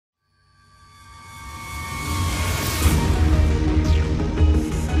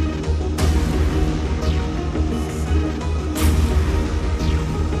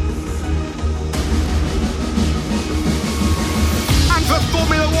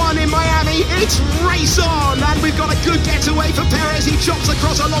1 in Miami. It's race on, and we've got a good getaway for Perez. He chops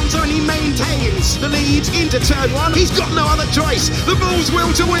across Alonso and he maintains the lead into turn 1. He's got no other choice. The bull's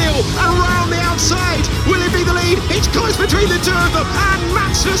wheel to wheel, around the outside. Will it be the lead? It's close between the two of them, and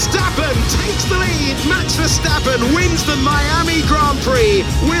Max Verstappen takes the lead. Max Verstappen wins the Miami Grand Prix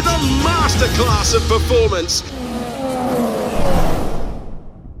with a masterclass of performance.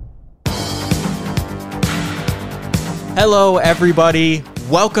 Hello, everybody.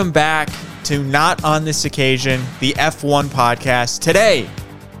 Welcome back to Not On This Occasion, the F1 podcast. Today,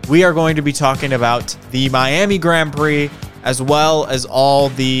 we are going to be talking about the Miami Grand Prix, as well as all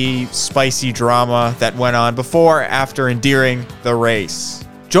the spicy drama that went on before, after, and during the race.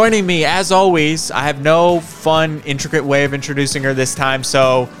 Joining me, as always, I have no fun, intricate way of introducing her this time,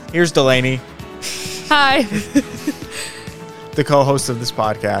 so here's Delaney. Hi. The co-host of this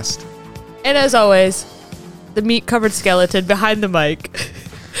podcast. And as always, the meat-covered skeleton behind the mic,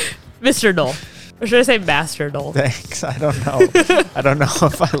 Mr. Noel. Or should I say Master Noel? Thanks. I don't know. I don't know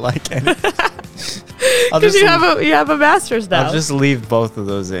if I like it. Because you have a master's now. I'll just leave both of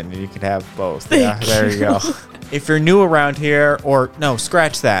those in, and you can have both. Thank there you go. If you're new around here, or no,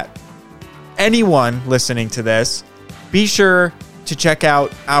 scratch that. Anyone listening to this, be sure to check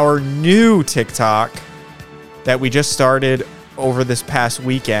out our new TikTok that we just started over this past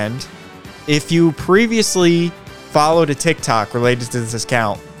weekend. If you previously followed a TikTok related to this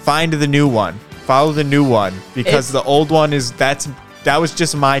account, find the new one. Follow the new one, because the old one that was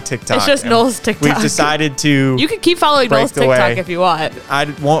just my TikTok. It's just Noel's TikTok. We've decided to. You can keep following Noel's TikTok if you want.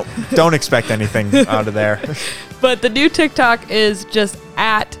 Don't expect anything out of there. But the new TikTok is just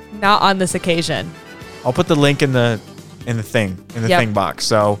at Not On This Occasion. I'll put the link in the thing box.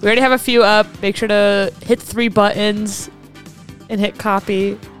 So we already have a few up. Make sure to hit 3 buttons and hit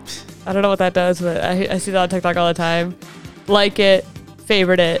copy. I don't know what that does, but I see that on TikTok all the time. Like it,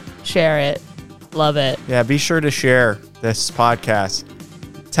 favorite it, share it, love it. Yeah, be sure to share this podcast.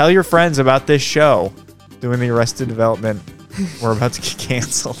 Tell your friends about this show. Doing the Arrested Development. We're about to get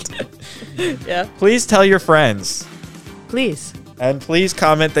canceled. Yeah. Please tell your friends. Please. And please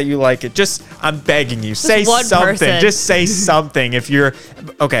comment that you like it. I'm begging you. Say one something. person. Just say something if you're...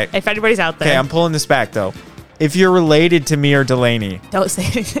 Okay. If anybody's out there. Okay, I'm pulling this back, though. If you're related to me or Delaney... Don't say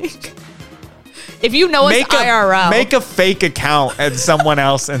anything. If you know us IRL... Make a fake account and someone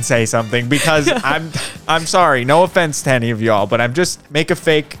else and say something, because I'm sorry. No offense to any of y'all, but make a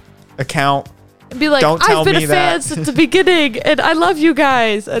fake account. And be like, I've been a fan since the beginning, and I love you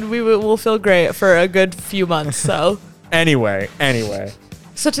guys, and we'll feel great for a good few months, so... Anyway.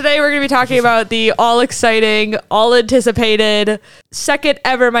 So today we're going to be talking about the all-exciting, all-anticipated, second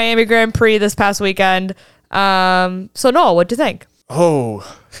ever Miami Grand Prix this past weekend. So Noel, what'd you think?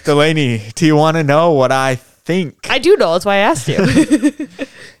 Oh, Delaney, do you want to know what I think? I do know. That's why I asked you.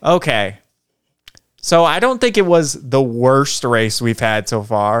 Okay. So I don't think it was the worst race we've had so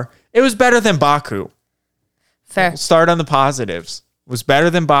far. It was better than Baku. Fair. We'll start on the positives. It was better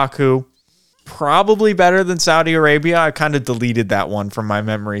than Baku. Probably better than Saudi Arabia. I kind of deleted that one from my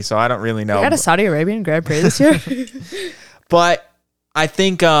memory, so I don't really know. We had a Saudi Arabian Grand Prix this year. But I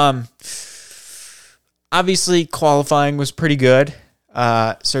think obviously qualifying was pretty good.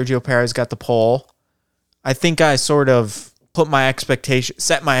 Sergio Perez got the pole. I think I sort of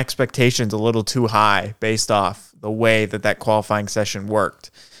set my expectations a little too high based off the way that qualifying session worked,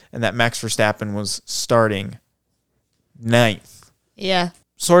 and that Max Verstappen was starting 9th. Yeah.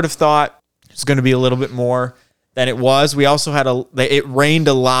 Sort of thought it was going to be a little bit more than it was. We also it rained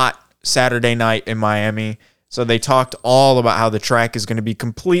a lot Saturday night in Miami, so they talked all about how the track is going to be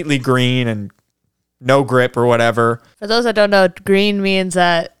completely green and no grip or whatever. For those that don't know, green means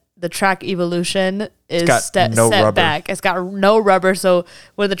that the track evolution is set back. It's got no rubber, so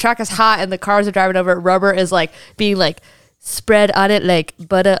when the track is hot and the cars are driving over it, rubber is like being like spread on it like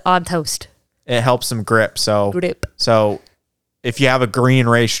butter on toast. It helps them grip. So if you have a green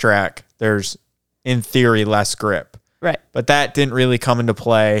racetrack, there's, in theory, less grip. Right. But that didn't really come into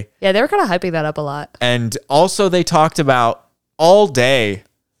play. Yeah, they were kind of hyping that up a lot. And also they talked about all day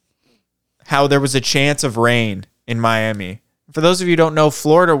how there was a chance of rain in Miami. For those of you who don't know,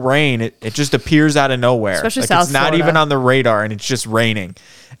 Florida rain, it just appears out of nowhere. Especially South It's not Florida. even on the radar, and it's just raining.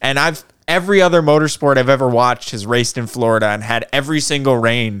 And every other motorsport I've ever watched has raced in Florida and had every single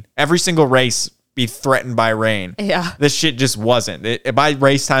race be threatened by rain. Yeah. This shit just wasn't. By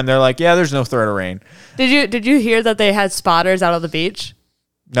race time, they're like, yeah, there's no threat of rain. Did you hear that they had spotters out on the beach?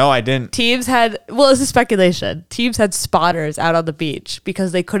 No, I didn't. Teams had, well, this is speculation. Teams had spotters out on the beach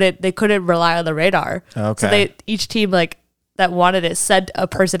because they couldn't rely on the radar. Okay. So each team that wanted it sent a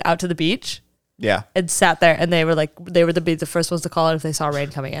person out to the beach. Yeah. And sat there, and they were the first ones to call it if they saw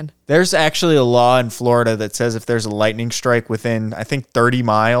rain coming in. There's actually a law in Florida that says if there's a lightning strike within, I think, 30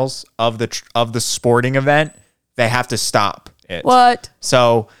 miles of the sporting event, they have to stop it. What?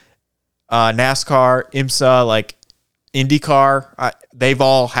 So NASCAR, IMSA, like IndyCar, they've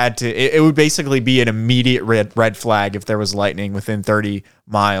all had to. It would basically be an immediate red flag if there was lightning within 30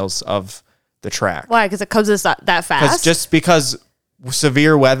 miles of the track. Why? Because it comes that fast? Just because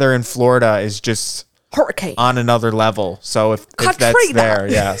severe weather in Florida is just hurricane on another level. So if that's there,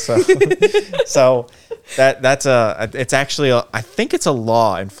 yeah. So that's it's actually I think it's a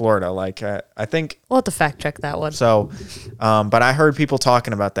law in Florida. Like I think we'll have to fact check that one. So, but I heard people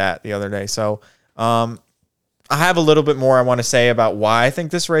talking about that the other day. So, I have a little bit more I want to say about why I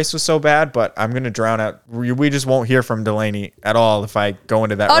think this race was so bad, but I'm going to drown out. We just won't hear from Delaney at all if I go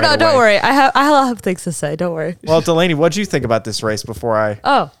into that. Oh, no, don't worry. I'll have things to say. Don't worry. Well, Delaney, what'd you think about this race before I?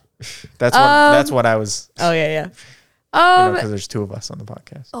 Oh, that's what I was. Oh yeah. Because there's two of us on the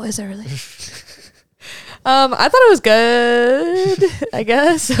podcast. Oh, is there really? I thought it was good. I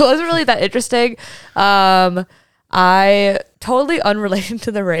guess it wasn't really that interesting. I totally unrelated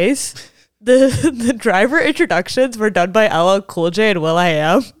to the race. The driver introductions were done by LL Cool J and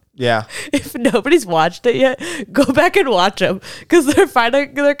will.i.am. Yeah. If nobody's watched it yet, go back and watch them because they're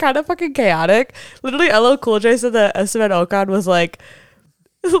kind of fucking chaotic. Literally, LL Cool J said that Esteban Ocon was like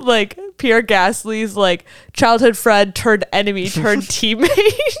Pierre Gasly's like childhood friend turned enemy turned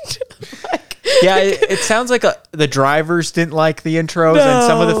teammate. Yeah, it sounds like the drivers didn't like the intros and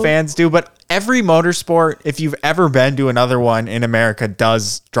some of the fans do, but every motorsport, if you've ever been to another one in America,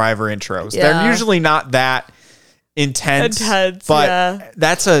 does driver intros. Yeah. They're usually not that intense, but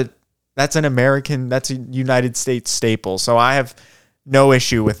that's a United States staple. So I have no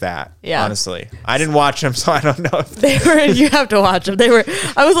issue with that. Yeah. Honestly, I didn't watch them, so I don't know if they were. You have to watch them.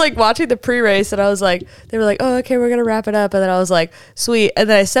 I was like watching the pre-race, and I was like, they were like, oh, okay, we're gonna wrap it up, and then I was like, sweet, and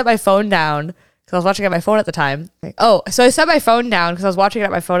then I set my phone down because I was watching it on my phone at the time. Oh, so I set my phone down because I was watching it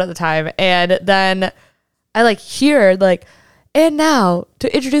on my phone at the time, and then I hear and now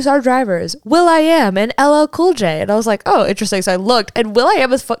to introduce our drivers, will.i.am and LL Cool J, and I was like, oh, interesting. So I looked, and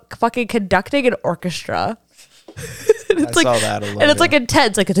will.i.am is fucking conducting an orchestra. I saw that a little. And it's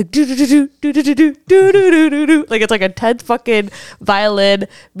intense, it's like do do do do do do do do do do do, like it's intense fucking violin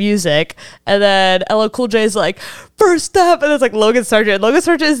music. And then LL Cool J is like first up, and it's Logan Sargent. Logan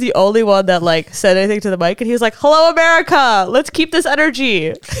Sargent is the only one that said anything to the mic, and he was like, "Hello America, let's keep this energy."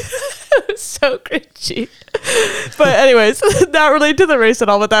 It was so cringy. But anyways, not related to the race at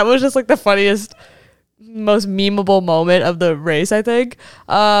all, but that was just the funniest, most memeable moment of the race, I think.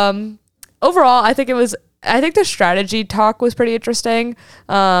 Overall, I think the strategy talk was pretty interesting.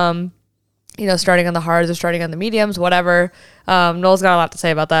 Starting on the hards or starting on the mediums, whatever. Noel's got a lot to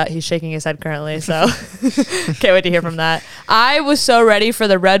say about that. He's shaking his head currently, so can't wait to hear from that. I was so ready for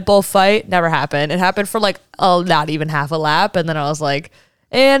the Red Bull fight. Never happened. It happened for not even half a lap, and then I was like,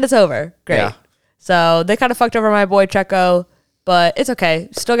 and it's over. Great. Yeah. So they kind of fucked over my boy Checo, but it's okay.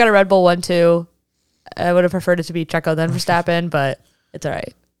 Still got a Red Bull 1-2. I would have preferred it to be Checo than Verstappen, but it's all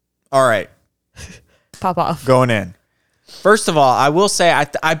right. All right. Pop off. Going in. First of all, I will say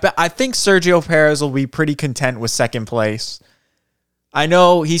I think Sergio Perez will be pretty content with second place. I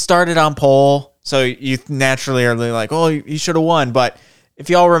know he started on pole, so you naturally are like, oh, he should have won. But if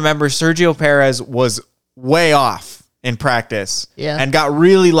y'all remember, Sergio Perez was way off in practice and got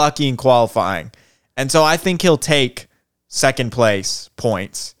really lucky in qualifying. And so I think he'll take second place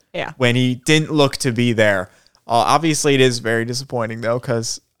points when he didn't look to be there. Obviously, it is very disappointing, though,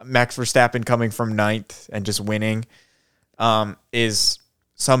 because Max Verstappen coming from 9th and just winning is,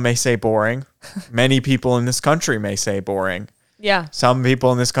 some may say, boring. Many people in this country may say boring. Yeah. Some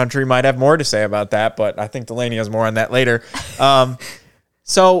people in this country might have more to say about that, but I think Delaney has more on that later.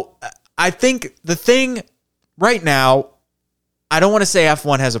 So I think the thing right now, I don't want to say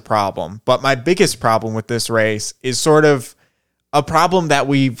F1 has a problem, but my biggest problem with this race is sort of a problem that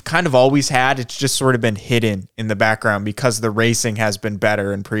we've kind of always had. It's just sort of been hidden in the background because the racing has been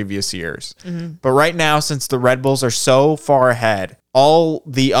better in previous years. Mm-hmm. But right now, since the Red Bulls are so far ahead, all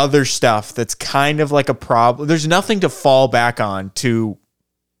the other stuff that's kind of like a problem, there's nothing to fall back on to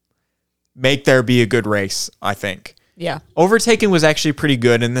make there be a good race, I think. Yeah. Overtaking was actually pretty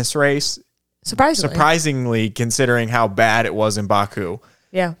good in this race. Surprisingly, considering how bad it was in Baku.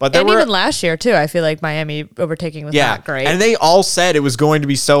 Yeah. But even last year, too, I feel like Miami overtaking was not great. And they all said it was going to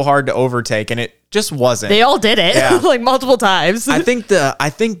be so hard to overtake, and it just wasn't. They all did it multiple times. I think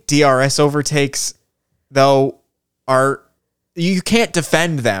DRS overtakes, though, you can't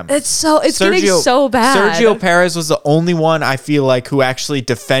defend them. It's getting so bad. Sergio Perez was the only one I feel like who actually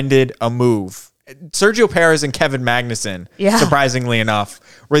defended a move Sergio Perez and Kevin Magnussen, Yeah. surprisingly enough,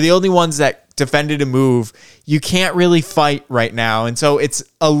 were the only ones that defended a move. You can't really fight right now. And so it's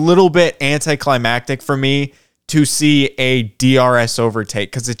a little bit anticlimactic for me to see a DRS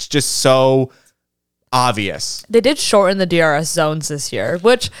overtake because it's just so obvious. They did shorten the DRS zones this year,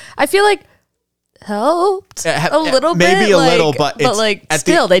 which I feel like helped a little bit. Maybe a little, but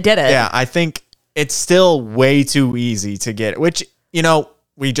still, they did it. Yeah, I think it's still way too easy to get, which,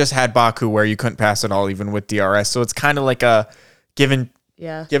 we just had Baku where you couldn't pass it all even with DRS. So it's kind of like a give and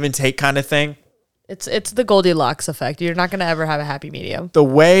take kind of thing. It's the Goldilocks effect. You're not going to ever have a happy medium. The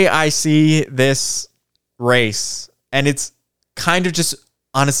way I see this race, and it's kind of just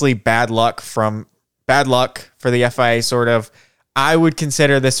honestly bad luck for the FIA sort of, I would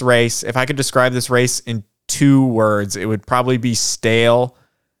consider this race, if I could describe this race in 2 words, it would probably be stale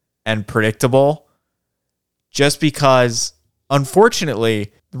and predictable. Just because,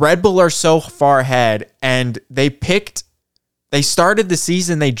 unfortunately, Red Bull are so far ahead, and they started the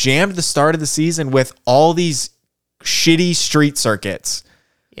season, they jammed the start of the season with all these shitty street circuits.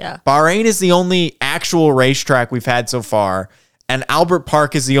 Yeah. Bahrain is the only actual racetrack we've had so far, and Albert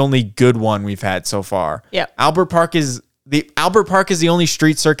Park is the only good one we've had so far. Yeah. Albert Park is the only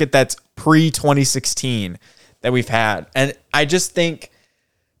street circuit that's pre-2016 that we've had. And I just think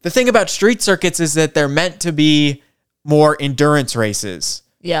the thing about street circuits is that they're meant to be more endurance races.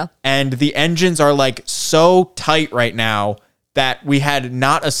 Yeah. And the engines are like so tight right now that we had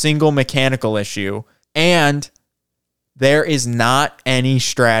not a single mechanical issue, and there is not any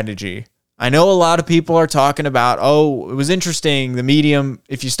strategy. I know a lot of people are talking about, it was interesting, the medium,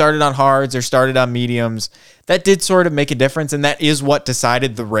 if you started on hards or started on mediums, that did sort of make a difference, and that is what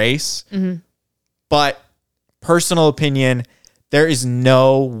decided the race. Mm-hmm. But personal opinion, there is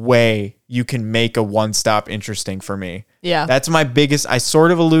no way you can make a one-stop interesting for me. Yeah. That's my biggest, I sort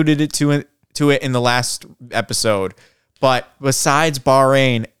of alluded to it in the last episode, but besides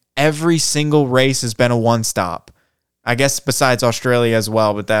Bahrain, every single race has been a one-stop. I guess besides Australia as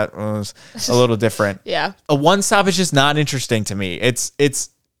well, but that was a little different. Yeah. A one-stop is just not interesting to me.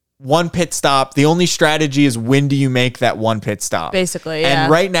 It's one pit stop. The only strategy is when do you make that one pit stop? Basically, yeah.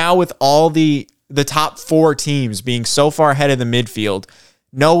 And right now with all the top 4 teams being so far ahead of the midfield,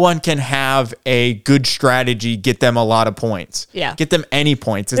 no one can have a good strategy, get them a lot of points. Yeah. Get them any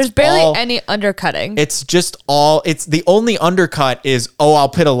points. There's barely any undercutting. It's the only undercut is, I'll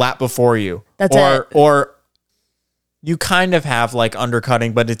pit a lap before you. That's it. Or you kind of have like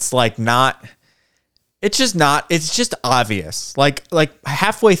undercutting, but it's like not, it's just obvious. Like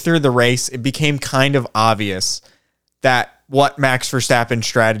halfway through the race, it became kind of obvious that what Max Verstappen's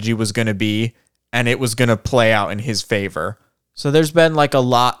strategy was going to be, and it was going to play out in his favor. So there's been like a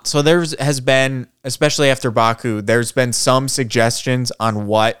lot. So has been, especially after Baku, there's been some suggestions on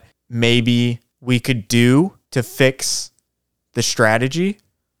what maybe we could do to fix the strategy.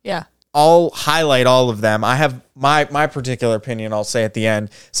 Yeah. I'll highlight all of them. I have my particular opinion I'll say at the end.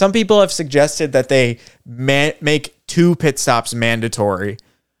 Some people have suggested that they make 2 pit stops mandatory.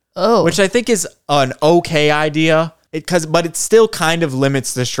 Oh. Which I think is an okay idea. But it still kind of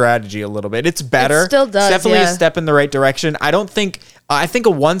limits the strategy a little bit. It's better. It still does. It's definitely a step in the right direction. I think a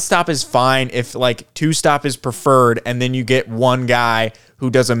 1-stop is fine if like 2-stop is preferred, and then you get one guy who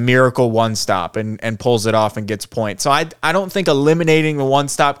does a miracle 1-stop and pulls it off and gets points. So I don't think eliminating the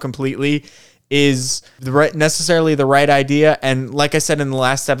 1-stop completely is necessarily the right idea. And like I said in the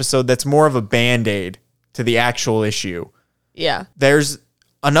last episode, that's more of a Band-Aid to the actual issue. Yeah. There's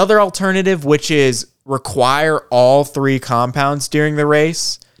another alternative, which is require all 3 compounds during the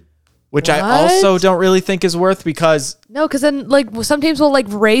race, which I also don't really think is worth, because then like some teams will like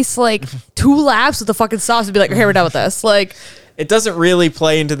race like 2 laps with the fucking stops and be like, okay, we're done with this. Like, it doesn't really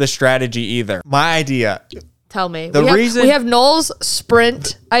play into the strategy either. My idea. Tell me. We have Noel's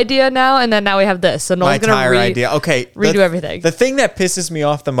sprint idea now, and then now we have this. So Noel's going to redo everything. The thing that pisses me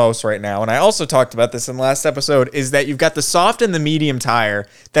off the most right now, and I also talked about this in the last episode, is that you've got the soft and the medium tire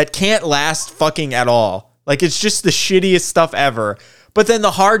that can't last fucking at all. Like, it's just the shittiest stuff ever. But then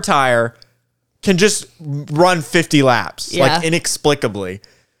the hard tire can just run 50 laps, like inexplicably.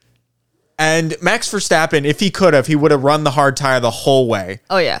 And Max Verstappen, if he could have, he would have run the hard tire the whole way.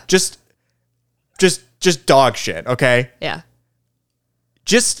 Oh yeah. Just dog shit, okay? Yeah.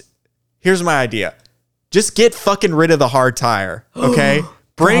 Here's my idea. Just get fucking rid of the hard tire, okay?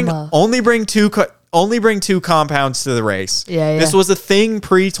 Only bring two compounds to the race. Yeah. This was a thing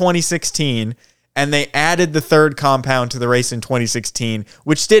pre-2016, and they added the 3rd compound to the race in 2016,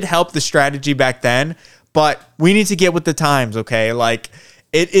 which did help the strategy back then, but we need to get with the times, okay? Like,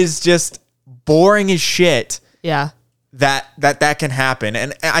 it is just boring as shit. Yeah. that can happen.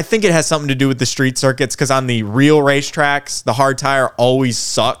 And I think it has something to do with the street circuits, because on the real racetracks, the hard tire always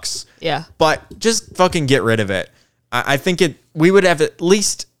sucks. Yeah. But just fucking get rid of it. I think we would have at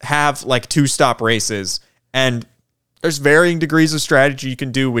least have like 2-stop races, and there's varying degrees of strategy you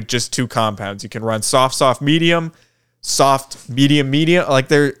can do with just 2 compounds. You can run soft, medium, soft, medium. Like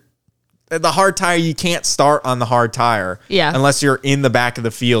the hard tire, you can't start on the hard tire unless you're in the back of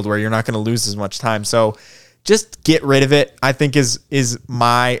the field where you're not going to lose as much time. So just get rid of it, I think is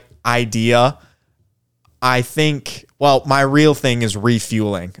my idea. I think, well, my real thing is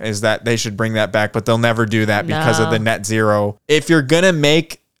refueling, is that they should bring that back, but they'll never do that because of the net zero. If you're going to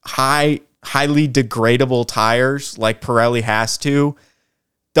make highly degradable tires like Pirelli has to,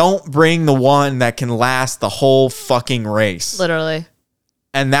 don't bring the one that can last the whole fucking race. Literally.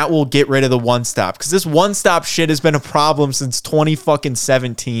 And that will get rid of the one-stop, because this one-stop shit has been a problem since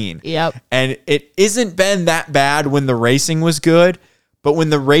 2017. Yep. And it isn't been that bad when the racing was good, but when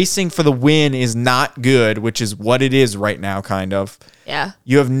the racing for the win is not good, which is what it is right now, kind of. Yeah.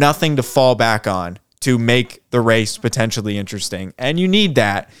 You have nothing to fall back on to make the race potentially interesting, and you need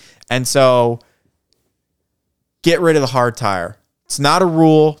that. And so get rid of the hard tire. It's not a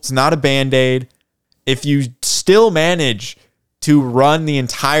rule. It's not a Band-Aid. If you still manage to run the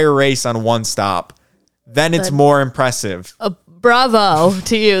entire race on one stop, then it's more impressive. Bravo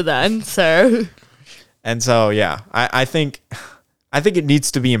to you then, sir. And so, yeah, I think it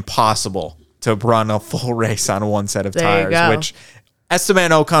needs to be impossible to run a full race on one set of tires, which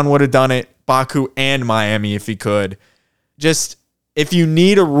Esteban Ocon would have done it, Baku and Miami if he could. Just, if you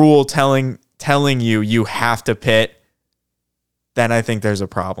need a rule telling you have to pit, then I think there's a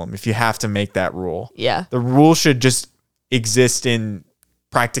problem. If you have to make that rule. Yeah. The rule should just exist in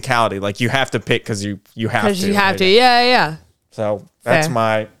practicality. Like, you have to pit because you have to. Because you have to. Yeah. So that's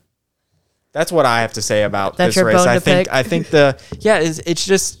what I have to say about this race. I think it's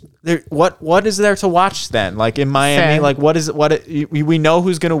just there. What is there to watch then? Like in Miami, like we know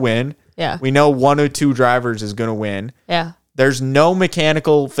who's going to win. Yeah. We know 1 or 2 drivers is going to win. Yeah. There's no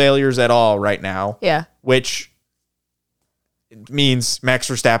mechanical failures at all right now. Yeah. Which means Max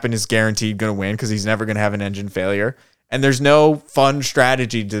Verstappen is guaranteed going to win because he's never going to have an engine failure. And there's no fun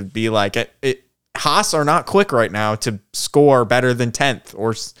strategy to be like Haas are not quick right now to score better than 10th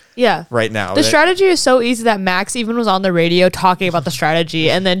or right now. The strategy is so easy that Max even was on the radio talking about the strategy,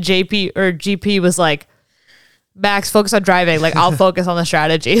 and then GP was like, Max, focus on driving. Like, I'll focus on the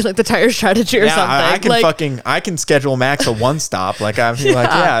strategy, like the tire strategy or something. I can schedule Max a one stop. Like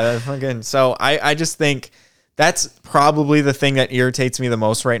fucking. So I just think that's probably the thing that irritates me the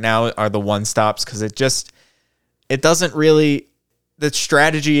most right now are the one stops, because it doesn't really. The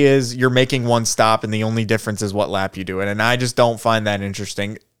strategy is you're making one stop and the only difference is what lap you do it. And I just don't find that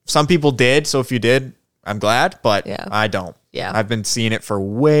interesting. Some people did. So if you did, I'm glad, but I don't. Yeah. I've been seeing it for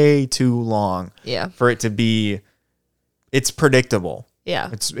way too long. Yeah. For it to be, it's predictable.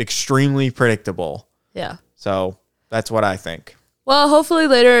 Yeah. It's extremely predictable. Yeah. So that's what I think. Well, hopefully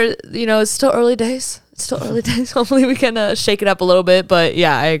later, it's still early days. Hopefully we can shake it up a little bit, but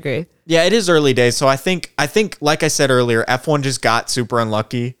yeah, I agree. Yeah, it is early days. So I think, like I said earlier, F1 just got super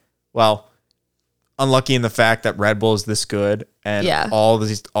unlucky. Well, unlucky in the fact that Red Bull is this good, and all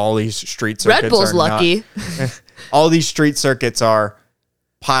these street circuits. Red Bull's lucky. All these street circuits are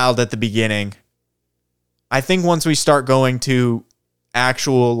piled at the beginning. I think once we start going to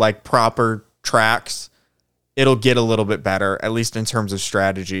actual like proper tracks, it'll get a little bit better, at least in terms of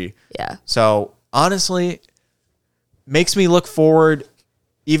strategy. Yeah. So honestly, makes me look forward.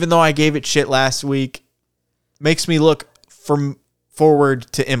 Even though I gave it shit last week, makes me look forward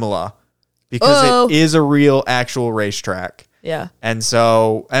to Imola, because it is a real actual racetrack. Yeah. And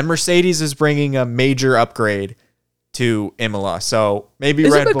Mercedes is bringing a major upgrade to Imola. So maybe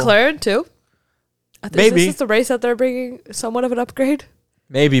is Red it McLaren too? Maybe. Is this the race that they're bringing somewhat of an upgrade?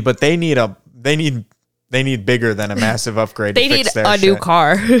 Maybe, but they need bigger than a massive upgrade. They need a new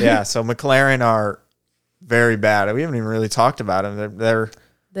car. Yeah. So McLaren are very bad. We haven't even really talked about them.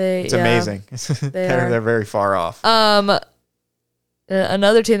 It's amazing. They're very far off.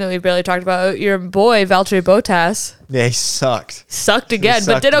 Another team that we've barely talked about, your boy Valtteri Bottas. Yeah, he sucked. Sucked again,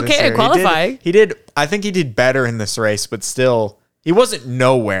 but did okay in qualifying. He did. I think he did better in this race, but still, he wasn't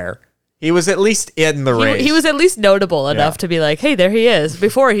nowhere. He was at least in the race. He was at least notable enough to be like, hey, there he is.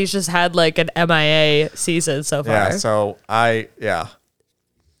 Before, he's just had like an MIA season so far. Yeah, so Yeah.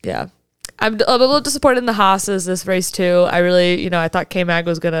 I'm a little disappointed in the Haas's this race too. I really, I thought K-Mag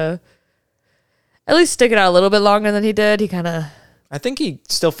was going to at least stick it out a little bit longer than he did. He kind of... I think he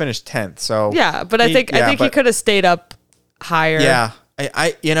still finished 10th, so... Yeah, but I think he could have stayed up higher. Yeah.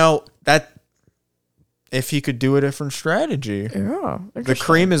 if he could do a different strategy. Yeah, the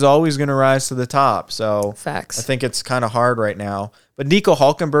cream is always going to rise to the top. So facts. I think it's kind of hard right now. But Nico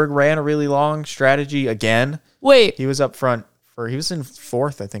Hulkenberg ran a really long strategy again. Wait. He was up front he was in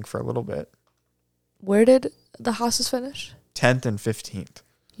 4th, I think, for a little bit. Where did the Haas's finish? 10th and 15th.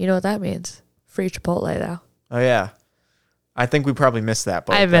 You know what that means? Free Chipotle now. Oh, yeah. I think we probably missed that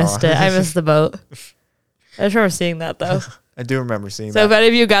boat. I missed it. I missed the boat. I just remember seeing that, though. I do remember seeing that. So if any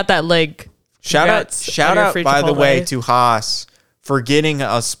of you got that link, shout out, by the way, to Haas for getting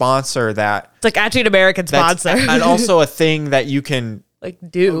a sponsor that... It's like actually an American sponsor. And also a thing that you can like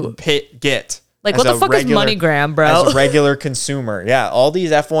do get. Like, what the fuck is MoneyGram, bro? As a regular consumer. Yeah, all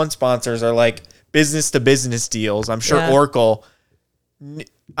these F1 sponsors are like business-to-business deals. I'm sure Oracle...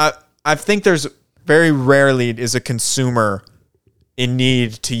 I think there's very rarely is a consumer in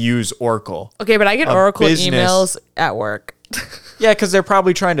need to use Oracle. Okay, but I get Oracle emails at work. Yeah, because they're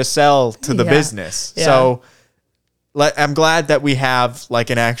probably trying to sell to the business. Yeah. So I'm glad that we have like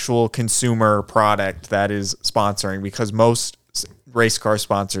an actual consumer product that is sponsoring, because most race car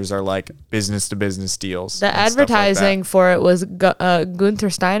sponsors are like business to business deals. The advertising like for it was Gunther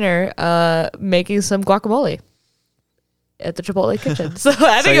Steiner making some guacamole at the Chipotle kitchen. So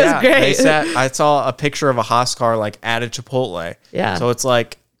I think it was great. I saw a picture of a Haas car like at a Chipotle. Yeah. So it's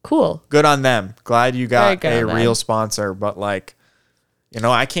like cool. Good on them. Glad you got a real sponsor, but like,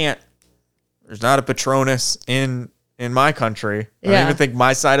 I can't. There's not a Patronus in my country. I don't even think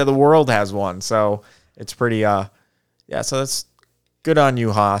my side of the world has one. So it's pretty. So that's good on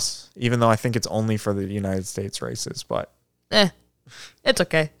you, Haas. Even though I think it's only for the United States races, but it's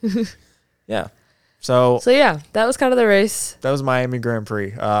okay. Yeah. So yeah, that was kind of the race. That was Miami Grand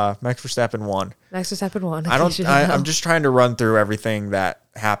Prix. Max Verstappen won. Max Verstappen won. I'm just trying to run through everything that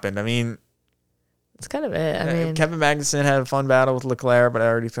happened. I mean, that's kind of it. I mean, Kevin Magnussen had a fun battle with Leclerc, but I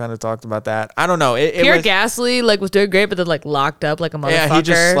already kind of talked about that. I don't know. Pierre Gasly was doing great, but then locked up like a motherfucker. Yeah, he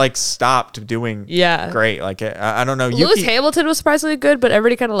just stopped doing great. Like I don't know. Lewis Hamilton was surprisingly good, but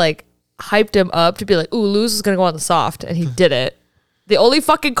everybody kind of hyped him up to be like, "Ooh, Lewis is gonna go on the soft," and he did it. The only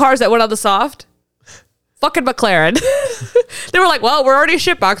fucking cars that went on the soft. Fucking McLaren. They were like, well, we're already a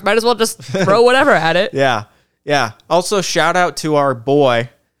shitbox. Might as well just throw whatever at it. Yeah. Yeah. Also, shout out to our boy,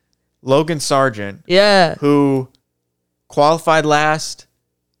 Logan Sargent. Yeah. Who qualified last,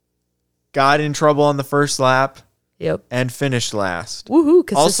 got in trouble on the first lap. Yep. And finished last. Woohoo,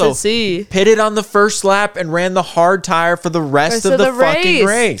 consistency. Also, pitted on the first lap and ran the hard tire for the rest of the fucking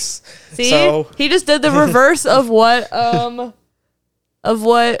race. See? He just did the reverse of what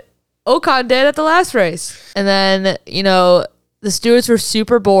Ocon did at the last race. And then, the stewards were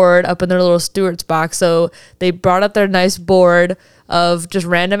super bored up in their little stewards box. So they brought up their nice board of just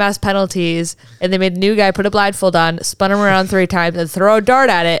random ass penalties. And they made a new guy put a blindfold on, spun him around 3 times and throw a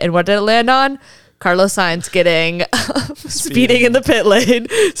dart at it. And what did it land on? Carlos Sainz getting speeding in the pit lane.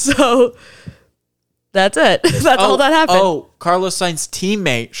 So that's it. That's all that happened. Oh, Carlos Sainz's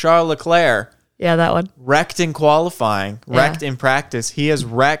teammate, Charles Leclerc. Yeah, that one. Wrecked in qualifying, wrecked in practice. He has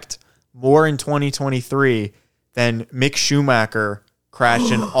wrecked more in 2023 than Mick Schumacher crashed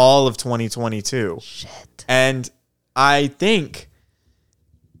in all of 2022. Shit. And I think,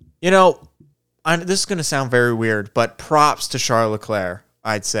 this is going to sound very weird, but props to Charles Leclerc,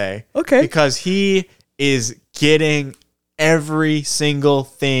 I'd say. Okay. Because he is getting every single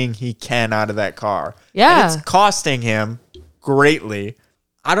thing he can out of that car. Yeah. And it's costing him greatly.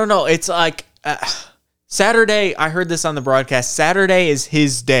 I don't know. It's like... Saturday, I heard this on the broadcast. Saturday is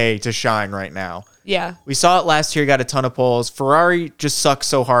his day to shine right now. Yeah. We saw it last year, got a ton of poles. Ferrari just sucks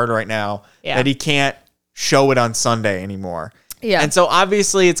so hard right now that he can't show it on Sunday anymore. Yeah. And so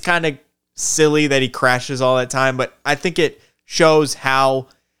obviously it's kind of silly that he crashes all that time, but I think it shows how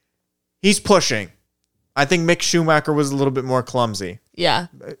he's pushing. I think Mick Schumacher was a little bit more clumsy. Yeah.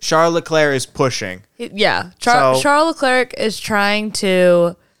 Charles Leclerc is pushing. Charles Leclerc is trying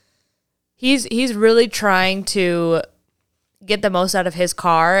to... He's really trying to get the most out of his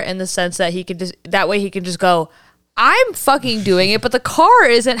car in the sense that he can just go, I'm fucking doing it, but the car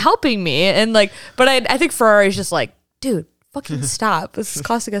isn't helping me. And but I think Ferrari's just like, dude, fucking stop. This is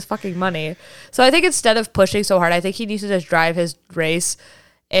costing us fucking money. So I think instead of pushing so hard, I think he needs to just drive his race.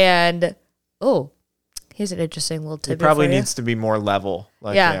 And here's an interesting little tidbit. He probably needs to be more level.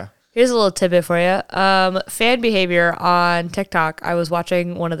 Here's a little tidbit for you. Fan behavior on TikTok. I was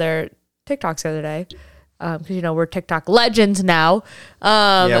watching one of their TikToks the other day, because we're TikTok legends now.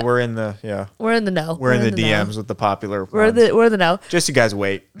 We're in the know. We're in the DMs with the popular ones. We're in the know. Just you guys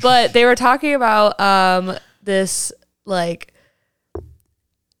wait. But they were talking about this I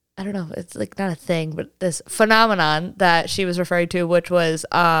don't know, it's not a thing, but this phenomenon that she was referring to, which was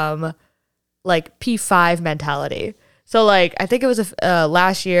like P5 mentality. So like, I think it was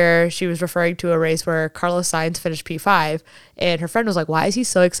last year she was referring to a race where Carlos Sainz finished P5 and her friend was like, why is he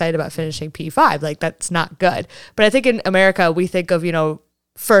so excited about finishing P5? Like, that's not good. But I think in America, we think of,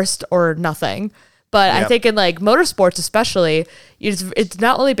 first or nothing. But I think in like motorsports, especially, it's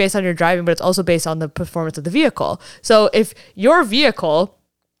not only based on your driving, but it's also based on the performance of the vehicle. So if your vehicle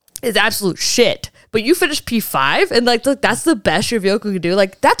is absolute shit, but you finish P5 and like that's the best your vehicle can do,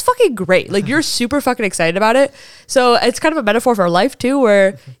 like that's fucking great. Like you're super fucking excited about it. So it's kind of a metaphor for life too,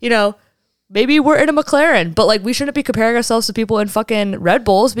 where, maybe we're in a McLaren, but like we shouldn't be comparing ourselves to people in fucking Red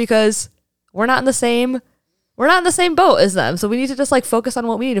Bulls because we're not in the same boat as them. So we need to just like focus on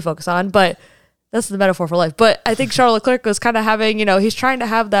what we need to focus on. But that's the metaphor for life. But I think Charles Leclerc was kind of having, he's trying to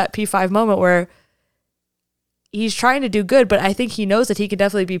have that P5 moment where he's trying to do good, but I think he knows that he could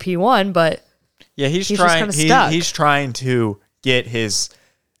definitely be P1, but yeah, he's trying. He's trying to get his,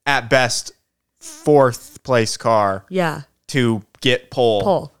 at best, 4th place car. Yeah. To get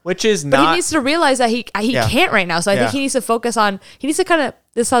pole, which is not. But he needs to realize that he can't right now. So I think he needs to focus on. He needs to kind of.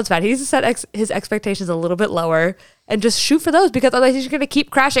 This sounds bad. He needs to set his expectations a little bit lower and just shoot for those, because otherwise he's going to keep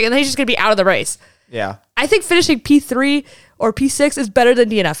crashing and then he's just going to be out of the race. Yeah. I think finishing P3 or P6 is better than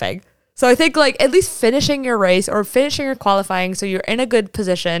DNFing. So I think like at least finishing your race or finishing your qualifying, so you're in a good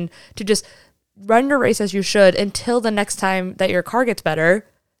position to just run your race as you should until the next time that your car gets better,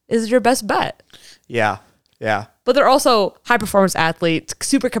 is your best bet. Yeah. Yeah. But they're also high performance athletes,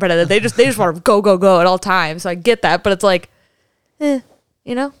 super competitive. They just want to go at all times. So I get that, but it's like, Yeah.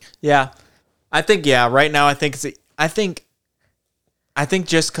 I think right now I think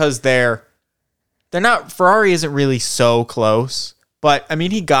just cuz they're not, Ferrari isn't really so close, but I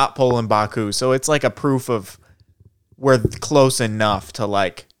mean he got pole in Baku, so it's like a proof of we're close enough to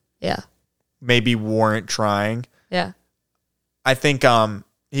like maybe warrant trying. Yeah. I think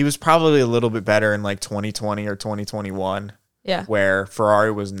he was probably a little bit better in like 2020 or 2021. Yeah. Where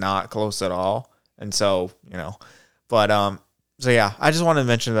Ferrari was not close at all. And so, but so yeah, I just wanted to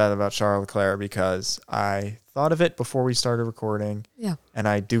mention that about Charles Leclerc because I thought of it before we started recording. Yeah. And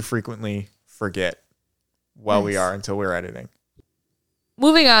I do frequently forget while we are until we're editing.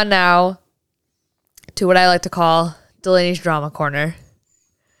 Moving on now to what I like to call Delaney's Drama Corner.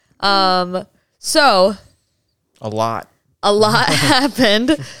 So a lot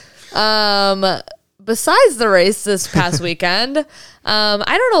happened. Besides the race this past weekend, I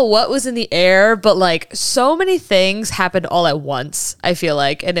don't know what was in the air, but like so many things happened all at once, I feel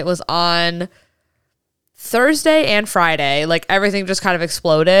like. And it was on Thursday and Friday. Like everything just kind of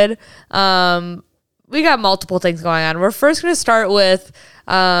exploded. We got multiple things going on. We're first going to start with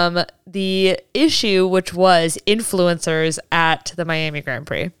the issue, which was influencers at the Miami Grand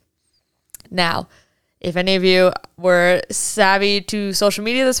Prix. Now, if any of you were savvy to social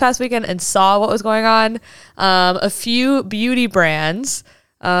media this past weekend and saw what was going on, a few beauty brands,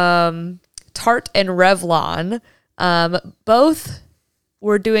 Tarte and Revlon, both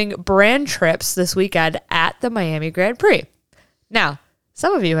were doing brand trips this weekend at the Miami Grand Prix. Now,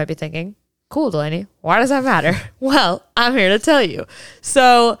 some of you might be thinking, cool, Delaney, why does that matter? Well, I'm here to tell you.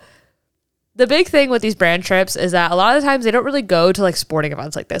 So the big thing with these brand trips is that a lot of the times they don't really go to like sporting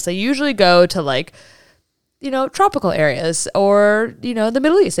events like this. They usually go to like, tropical areas or, the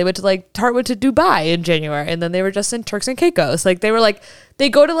Middle East. They went to like, Tarte went to Dubai in January and then they were just in Turks and Caicos. Like they were like, they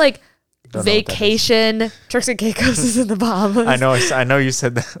go to like vacation. Turks and Caicos is in the Bahamas. I know you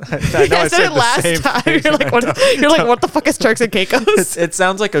said that. I said it last time. You're like, what the fuck is Turks and Caicos? It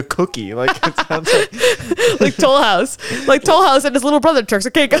sounds like a cookie. Like it sounds like Toll House. Like Toll House and his little brother, Turks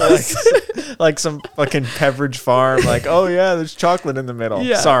and Caicos. like some fucking Pepperidge Farm. Like, oh yeah, there's chocolate in the middle.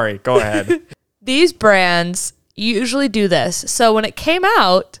 Yeah. Sorry, go ahead. These brands usually do this. So when it came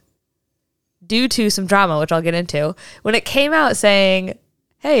out, due to some drama, which I'll get into, when it came out saying,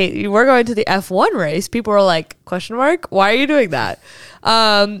 hey, we're going to the F1 race, people were like, question mark, why are you doing that?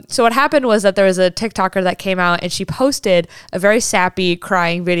 So what happened was that there was a TikToker that came out and she posted a very sappy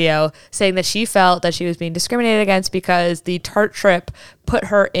crying video saying that she felt that she was being discriminated against because the Tarte trip put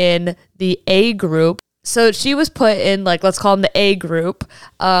her in the A group. So she was put in, like, let's call them the A group,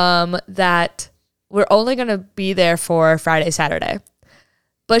 that we're only going to be there for Friday, Saturday.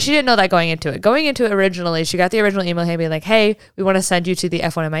 But she didn't know that going into it. Going into it originally, she got the original email being like, hey, we want to send you to the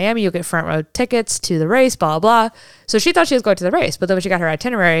F1 in Miami. You'll get front row tickets to the race, blah, blah. So she thought she was going to the race. But then when she got her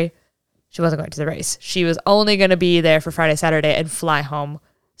itinerary, she wasn't going to the race. She was only going to be there for Friday, Saturday, and fly home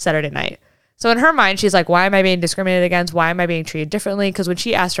Saturday night. So in her mind, she's like, why am I being discriminated against? Why am I being treated differently? Because when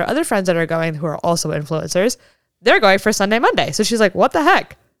she asked her other friends that are going, who are also influencers, they're going for Sunday, Monday. So she's like, what the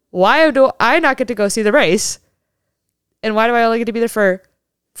heck? Why do I not get to go see the race? And why do I only get to be there for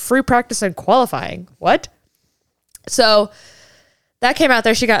free practice and qualifying. What? So that came out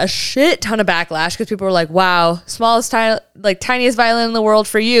there. She got a shit ton of backlash because people were like, wow, tiniest violin in the world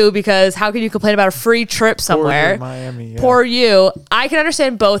for you, because how can you complain about a free trip somewhere? Poor Miami, yeah. Poor you. I can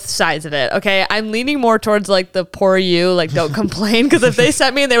understand both sides of it, okay? I'm leaning more towards like the poor you, like don't complain, because if they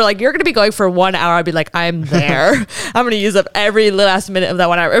sent me and they were like, you're going to be going for 1 hour, I'd be like, I'm there. I'm going to use up every last minute of that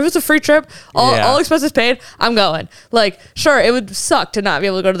 1 hour. If it's a free trip, all expenses paid, I'm going. Like, sure, it would suck to not be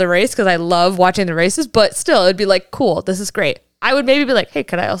able to go to the race because I love watching the races, but still, it'd be like, cool, this is great. I would maybe be like, hey,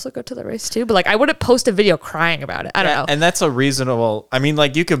 could I also go to the race too? But like, I wouldn't post a video crying about it. I don't know. And that's a reasonable, I mean,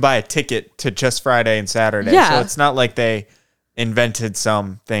 like you could buy a ticket to just Friday and Saturday. Yeah. So it's not like they invented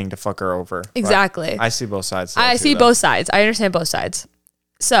something to fuck her over. Exactly. I see both sides. I see both sides. I understand both sides.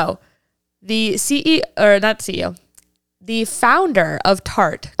 So the the founder of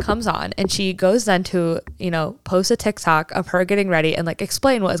Tarte comes on and she goes then to, post a TikTok of her getting ready and like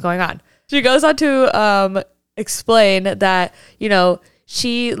explain what is going on. She goes on to, explain that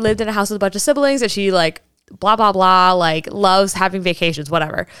she lived in a house with a bunch of siblings and she like blah blah blah, like loves having vacations,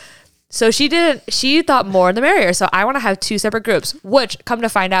 whatever. So she thought more the merrier. So I want to have 2 separate groups, which come to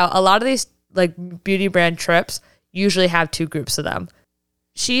find out a lot of these like beauty brand trips usually have 2 groups of them.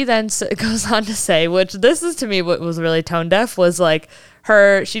 She then goes on to say, which this is to me what was really tone deaf, was like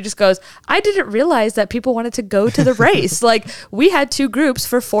she just goes, I didn't realize that people wanted to go to the race. Like we had 2 groups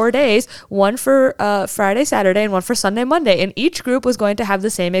for 4 days, one for Friday, Saturday, and one for Sunday, Monday. And each group was going to have the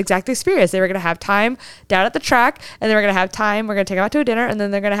same exact experience. They were going to have time down at the track, and they were going to have time, we're going to take them out to a dinner, and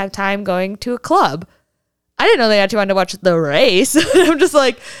then they're going to have time going to a club. I didn't know they actually wanted to watch the race. I'm just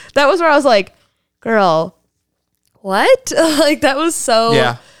like, that was where I was like, girl, what? Like that was so,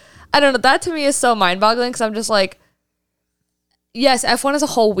 I don't know. That to me is so mind boggling because I'm just like, yes, F1 is a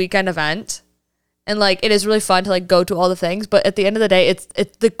whole weekend event and like, it is really fun to like go to all the things. But at the end of the day, it's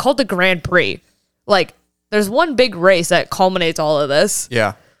called the Grand Prix. Like there's one big race that culminates all of this.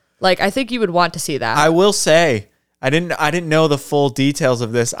 Yeah. Like, I think you would want to see that. I will say, I didn't know the full details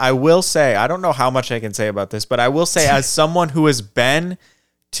of this. I will say, I don't know how much I can say about this, but I will say as someone who has been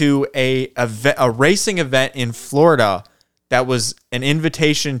to a racing event in Florida that was an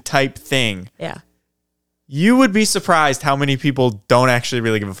invitation type thing. Yeah. You would be surprised how many people don't actually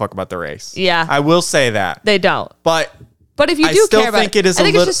really give a fuck about the race. Yeah. I will say that. They don't. But if you do care about it, I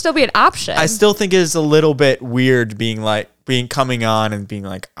think it should still be an option. I still think it is a little bit weird coming on and being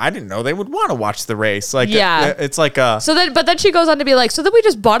like, I didn't know they would want to watch the race. Like, yeah, it's like but then she goes on to be like, so then we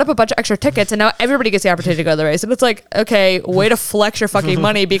just bought up a bunch of extra tickets and now everybody gets the opportunity to go to the race. And it's like, okay, way to flex your fucking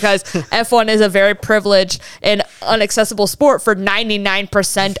money because F1 is a very privileged and inaccessible sport for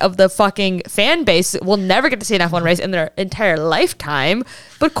 99% of the fucking fan base. Will never get to see an F1 race in their entire lifetime,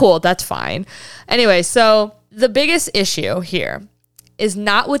 but cool. That's fine. Anyway, so the biggest issue here is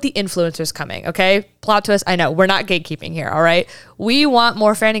not with the influencers coming, okay? Plot twist, I know, we're not gatekeeping here, all right? We want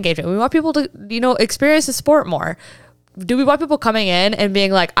more fan engagement. We want people to, experience the sport more. Do we want people coming in and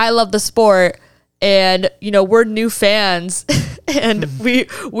being like, I love the sport and, we're new fans and we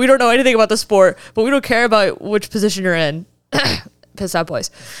don't know anything about the sport, but we don't care about which position you're in. Pissed out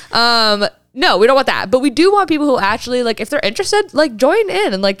boys. No, we don't want that. But we do want people who actually, like, if they're interested, like, join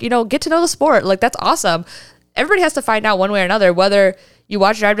in and, like, get to know the sport. Like, that's awesome. Everybody has to find out one way or another, whether you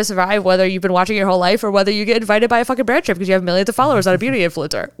watch Drive to Survive, whether you've been watching your whole life, or whether you get invited by a fucking brand trip because you have millions of followers on a beauty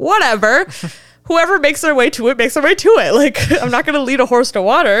influencer. Whatever. Whoever makes their way to it, makes their way to it. Like, I'm not going to lead a horse to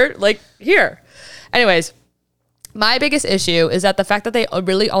water. Like, here. Anyways, my biggest issue is that the fact that they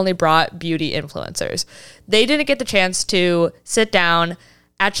really only brought beauty influencers. They didn't get the chance to sit down,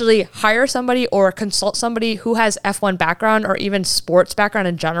 actually hire somebody or consult somebody who has F1 background or even sports background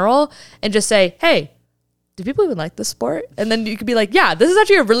in general and just say, hey, do people even like this sport? And then you could be like, yeah, this is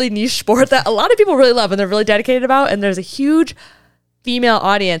actually a really niche sport that a lot of people really love and they're really dedicated about. And there's a huge female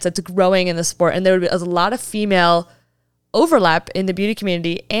audience that's growing in the sport. And there would be a lot of female overlap in the beauty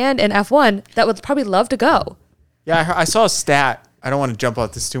community and in F1 that would probably love to go. Yeah, I saw a stat. I don't want to jump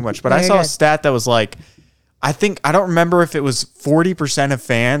out this too much, but I saw a stat that was like, I don't remember if it was 40% of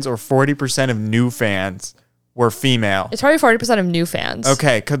fans or 40% of new fans were female. It's probably 40% of new fans.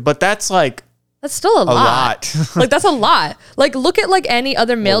 Okay, but that's like, that's still a lot. Like, that's a lot. Like, look at like any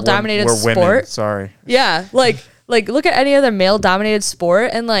other male-dominated sport. Women, sorry. Yeah, like look at any other male-dominated sport,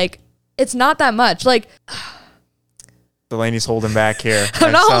 and like, it's not that much. Like, Delaney's holding back here.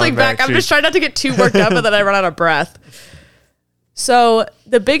 I'm not holding back. I'm just trying not to get too worked up, and then I run out of breath. So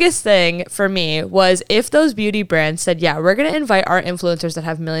the biggest thing for me was if those beauty brands said, yeah, we're going to invite our influencers that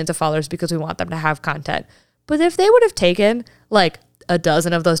have millions of followers because we want them to have content. But if they would have taken like a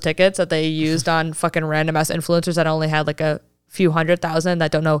dozen of those tickets that they used on fucking random ass influencers that only had like a few 100,000 that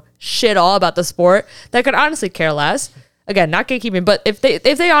don't know shit all about the sport that could honestly care less. Again, not gatekeeping, but if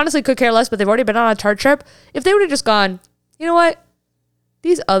they honestly could care less, but they've already been on a Tart trip, if they would have just gone, you know what?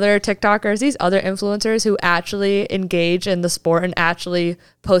 These other TikTokers, these other influencers who actually engage in the sport and actually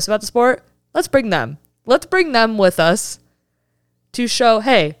post about the sport, let's bring them. Let's bring them with us to show,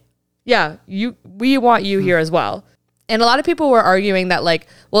 hey, yeah, we want you here as well. And a lot of people were arguing that, like,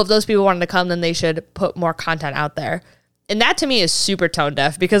 well, if those people wanted to come, then they should put more content out there. And that to me is super tone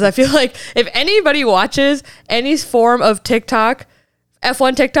deaf, because I feel like if anybody watches any form of TikTok,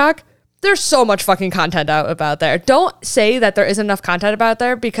 F1 TikTok, there's so much fucking content out about there. Don't say that there isn't enough content about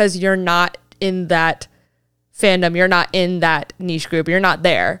there because you're not in that fandom. You're not in that niche group. You're not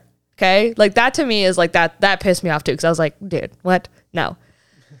there. Okay? Like, that to me is like that pissed me off too, because I was like, dude, what? No.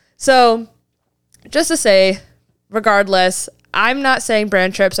 So just to say, regardless, I'm not saying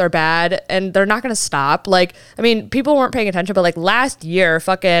brand trips are bad and they're not going to stop. Like, I mean, people weren't paying attention, but like last year,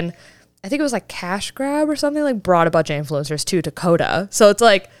 fucking, I think it was like Cash Grab or something, like brought a bunch of influencers to Dakota. So it's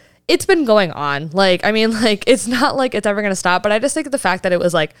like, it's been going on. Like, I mean, like, it's not like it's ever going to stop, but I just think the fact that it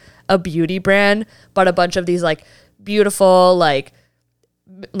was like a beauty brand, but a bunch of these like beautiful, like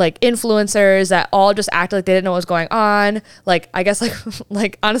influencers that all just acted like they didn't know what was going on. Like, I guess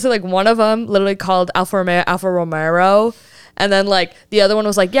like honestly, like one of them literally called Alfa Romero. And then like the other one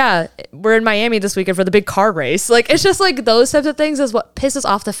was like, yeah, we're in Miami this weekend for the big car race. Like, it's just like those types of things is what pisses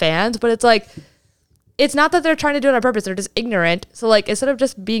off the fans. But it's like, it's not that they're trying to do it on purpose. They're just ignorant. So like, instead of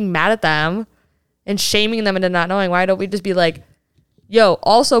just being mad at them and shaming them into not knowing, why don't we just be like, yo,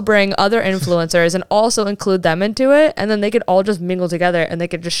 also bring other influencers and also include them into it. And then they could all just mingle together and they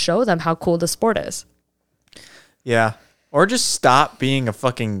could just show them how cool the sport is. Yeah. Or just stop being a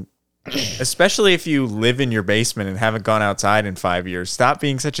fucking, especially if you live in your basement and haven't gone outside in 5 years, stop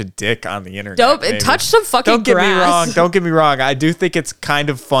being such a dick on the internet. Touch some fucking grass. Don't get me wrong. I do think it's kind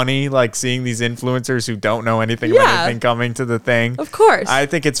of funny, like seeing these influencers who don't know anything about anything coming to the thing. Of course. I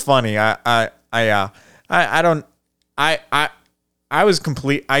think it's funny. I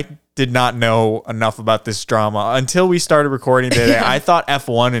did not know enough about this drama until we started recording today. I thought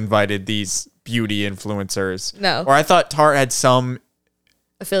F1 invited these beauty influencers. No. Or I thought Tart had some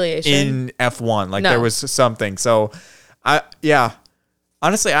affiliation in F1. Like, there was something. So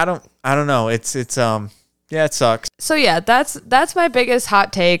honestly, I don't know. It's it sucks. So yeah, that's my biggest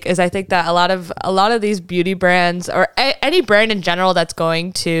hot take, is I think that a lot of these beauty brands, or any brand in general that's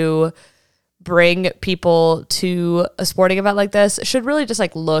going to bring people to a sporting event like this, should really just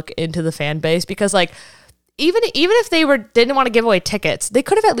like look into the fan base, because like even if they didn't want to give away tickets, they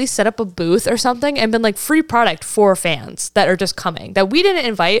could have at least set up a booth or something and been like free product for fans that are just coming, that we didn't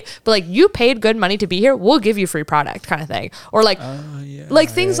invite, but like, you paid good money to be here, we'll give you free product kind of thing. Or like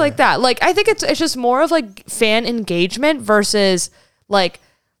things like that. Like, I think it's just more of like fan engagement versus like,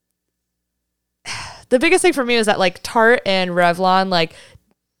 the biggest thing for me is that like Tarte and Revlon, like,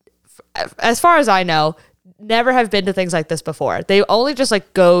 as far as I know, never have been to things like this before. They only just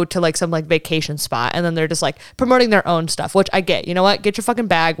like go to like some like vacation spot and then they're just like promoting their own stuff, which I get. You know what? Get your fucking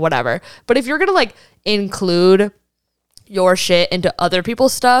bag, whatever. But if you're going to like include your shit into other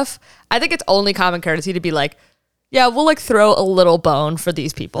people's stuff, I think it's only common courtesy to be like, yeah, we'll like throw a little bone for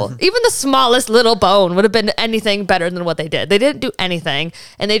these people. Even the smallest little bone would have been anything better than what they did. They didn't do anything,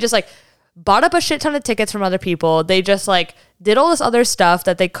 and they just like bought up a shit ton of tickets from other people. They just like did all this other stuff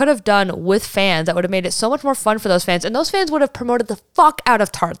that they could have done with fans that would have made it so much more fun for those fans. And those fans would have promoted the fuck out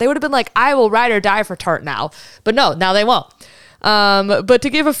of Tarte. They would have been like, I will ride or die for Tarte now. But no, now they won't. But to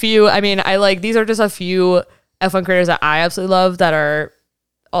give a few, I mean, these are just a few F1 creators that I absolutely love that are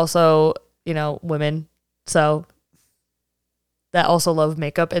also, you know, women. So that also love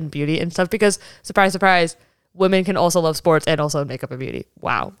makeup and beauty and stuff, because surprise, surprise, women can also love sports and also makeup and beauty.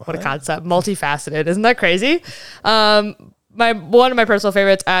 Wow, what a concept. Multifaceted. Isn't that crazy? One of my personal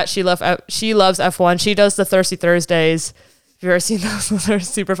favorites at She Loves F1. She does the Thirsty Thursdays. Have you ever seen those? Those are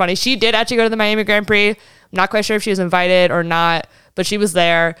super funny. She did actually go to the Miami Grand Prix. I'm not quite sure if she was invited or not, but she was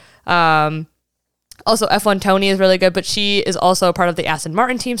there. Also, F1 Tony is really good, but she is also part of the Aston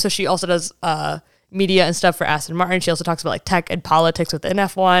Martin team, so she also does media and stuff for Aston Martin. She also talks about like tech and politics within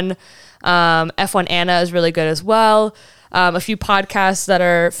F1. F1 Anna is really good as well. A few podcasts that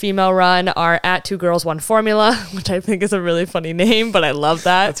are female run are at Two Girls One Formula, which I think is a really funny name, but I love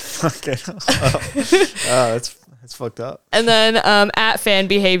that. That's fucking that's fucked up. And then at Fan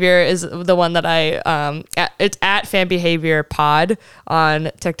Behavior is the one that it's at Fan Behavior Pod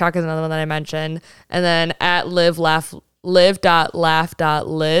on TikTok is another one that I mentioned. And then at live.laugh.lids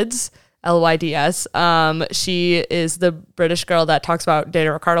Lyds. She is the British girl that talks about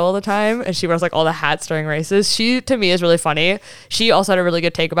Daniel Ricciardo all the time, and she wears like all the hats during races. She, to me, is really funny. She also had a really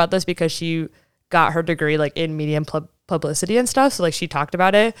good take about this because she got her degree like in media and publicity and stuff. So like she talked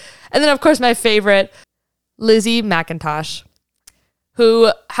about it. And then of course my favorite, Lizzie McIntosh,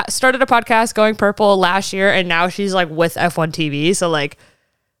 who started a podcast, Going Purple, last year, and now she's like with F1 TV. So like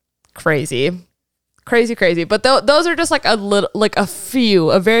crazy. But those are just like a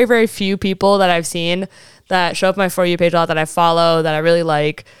very, very few people that I've seen that show up my For You page a lot, that I follow, that I really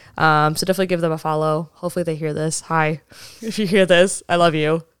like. So definitely give them a follow. Hopefully they hear this. Hi, if you hear this, I love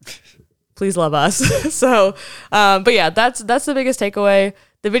you. Please love us. So, but yeah, that's the biggest takeaway.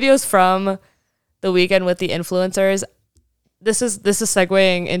 The videos from the weekend with the influencers. This is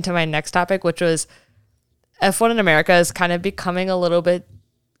segueing into my next topic, which was F1 in America is kind of becoming a little bit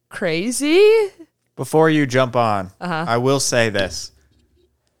crazy. Before you jump on, I will say this.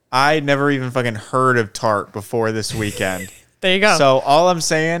 I never even fucking heard of Tart before this weekend. There you go. So all I'm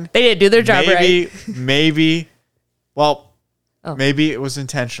saying, they didn't do their job right. Maybe it was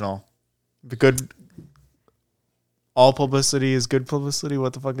intentional. Good. All publicity is good publicity.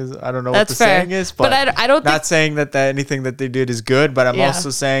 What the fuck is it? I don't know what the saying is, but I don't. Not saying that anything that they did is good, but I'm also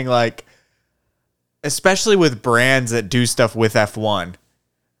saying like, especially with brands that do stuff with F1.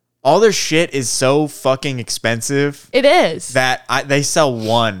 All their shit is so fucking expensive. It is. That they sell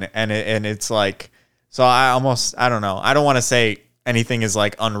one and it's like, so I don't know. I don't want to say anything is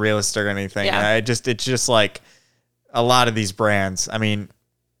like unrealistic or anything. Yeah. It's just like a lot of these brands. I mean,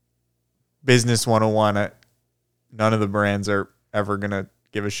 business 101, none of the brands are ever going to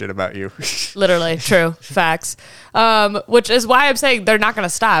give a shit about you. Literally, true. Facts. Which is why I'm saying they're not going to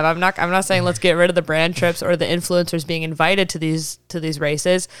stop. I'm not saying let's get rid of the brand trips or the influencers being invited to these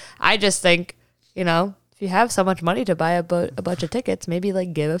races. I just think, if you have so much money to buy a bunch of tickets, maybe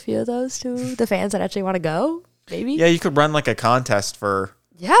like give a few of those to the fans that actually want to go. Maybe. Yeah, you could run like a contest for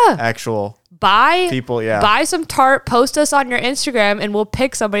actual people. Buy some Tart, post us on your Instagram, and we'll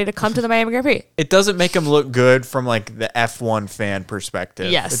pick somebody to come to the Miami Grand Prix. It doesn't make them look good from like the F1 fan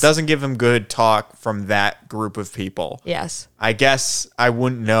perspective. Yes. It doesn't give them good talk from that group of people. Yes. I guess I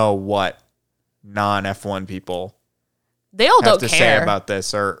wouldn't know what non-F1 people they all have don't to care say about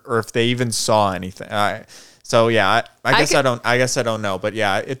this, or if they even saw anything. I guess I don't know, but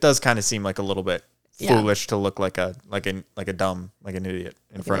yeah, it does kind of seem like a little bit foolish to look like an idiot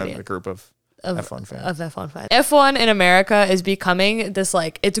in front of a group of F1 fans. F1 in America is becoming this,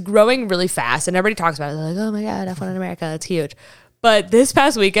 like, it's growing really fast, and everybody talks about it. They're like, oh my God, F1 in America, it's huge. But this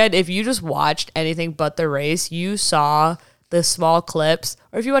past weekend, if you just watched anything but the race, you saw the small clips,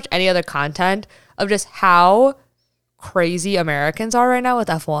 or if you watch any other content of just how crazy Americans are right now with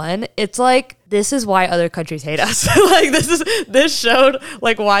F1. It's like, this is why other countries hate us. Like, this showed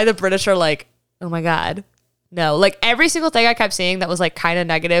like why the British are like, oh my God. No, like every single thing I kept seeing that was like kind of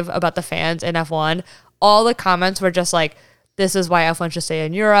negative about the fans in F1, all the comments were just like, this is why F1 should stay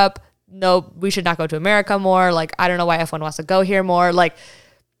in Europe. No, we should not go to America more. Like, I don't know why F1 wants to go here more. Like,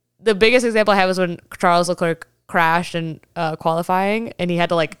 the biggest example I have was when Charles Leclerc crashed in qualifying, and he had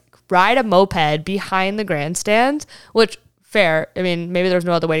to like ride a moped behind the grandstands, which fair. I mean, maybe there's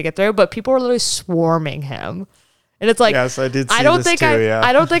no other way to get through, but people were literally swarming him. And it's like, yes, I did see I don't this think too,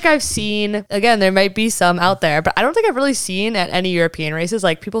 I don't think I've seen, again, there might be some out there, but I don't think I've really seen at any European races,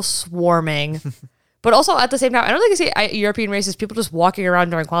 like people swarming. But also at the same time, I don't think I see at European races, people just walking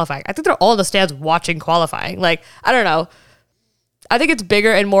around during qualifying. I think they're all in the stands watching qualifying. Like, I don't know. I think it's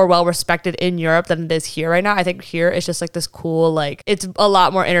bigger and more well-respected in Europe than it is here right now. I think here it's just like this cool, like, it's a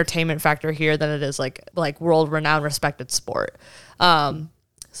lot more entertainment factor here than it is like world-renowned, respected sport. So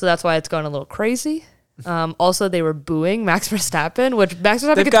that's why it's going a little crazy. Also, they were booing Max Verstappen, which Max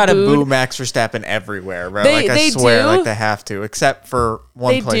Verstappen they've got to boo Max Verstappen everywhere, bro. I swear, like they have to, except for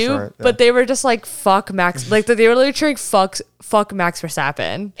one place. They do, but they were just like, fuck Max. Like, they were literally cheering fuck Max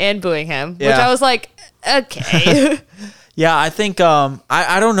Verstappen and booing him, which I was like, okay. Yeah, I think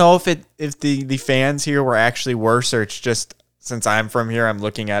I don't know if the fans here were actually worse, or it's just, since I'm from here, I'm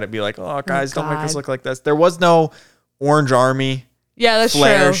looking at it, be like, oh guys, don't make us look like this. There was no Orange Army. Yeah, that's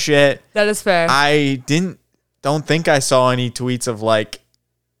flare true. Shit. That is fair. I don't think I saw any tweets of like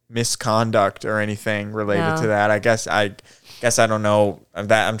misconduct or anything related to that. I guess I don't know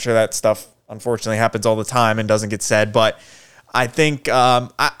that. I'm sure that stuff unfortunately happens all the time and doesn't get said. But I think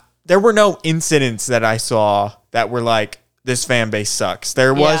there were no incidents that I saw that were like, this fan base sucks.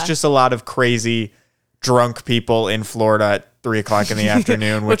 There was just a lot of crazy drunk people in Florida at 3:00 in the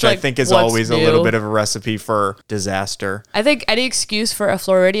afternoon, which I think is always a little bit of a recipe for disaster. I think any excuse for a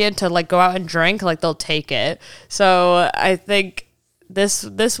Floridian to like go out and drink, like they'll take it. So I think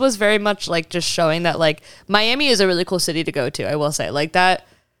this was very much like just showing that like Miami is a really cool city to go to. I will say like that.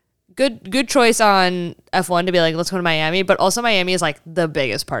 Good choice on F1 to be like, let's go to Miami, but also Miami is like the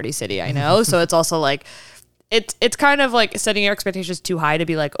biggest party city I know. So it's also like, it's kind of like setting your expectations too high to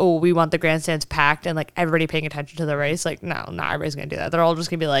be like, oh, we want the grandstands packed and like everybody paying attention to the race. Like, no, not everybody's going to do that. They're all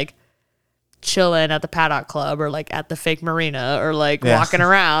just going to be like chilling at the paddock club or like at the fake marina or like walking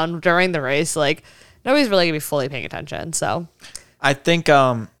around during the race. Like nobody's really going to be fully paying attention. So I think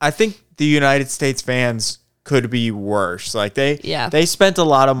the United States fans could be worse. Like they spent a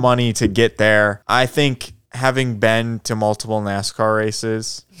lot of money to get there. I think having been to multiple NASCAR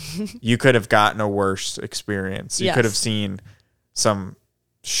races, you could have gotten a worse experience. You could have seen some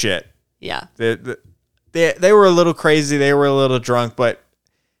shit. Yeah. They were a little crazy. They were a little drunk, but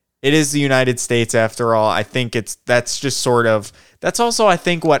it is the United States after all. I think that's also, I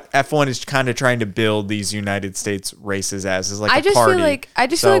think, what F1 is kind of trying to build these United States races as, is like a party. I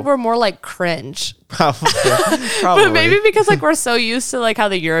just feel like we're more like cringe. Probably. But maybe because like we're so used to like how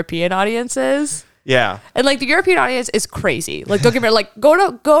the European audience is. Yeah. And like the European audience is crazy. Like don't get me wrong, like go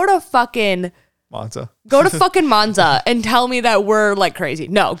to fucking Monza. Go to fucking Monza and tell me that we're like crazy.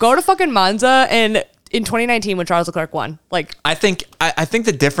 No, go to fucking Monza and in 2019 when Charles Leclerc won. Like I think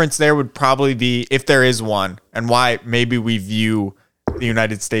the difference there would probably be, if there is one, and why maybe we view the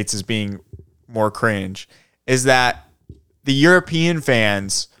United States as being more cringe, is that the European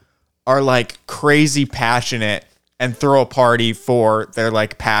fans are like crazy passionate and throw a party for their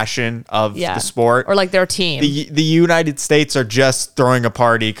like passion of the sport or like their team. The United States are just throwing a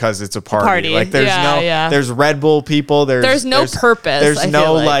party because it's a party. Like there's there's Red Bull people. There's no purpose. There's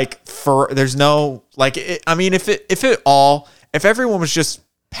no there's no like. If everyone was just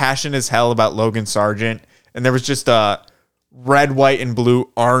passionate as hell about Logan Sargent and there was just a red, white, and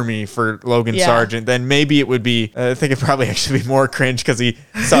blue army for Logan Sargent, then maybe it would be. I think it'd probably actually be more cringe because he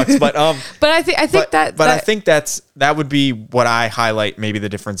sucks. But I think that would be what I highlight maybe the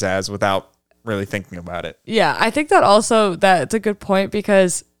difference as without really thinking about it. Yeah, I think that also that's a good point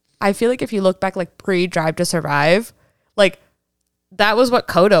because I feel like if you look back like pre-Drive to Survive, like that was what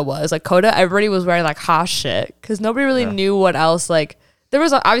COTA was. Like COTA, everybody was wearing like Haas shit because nobody really knew what else like. There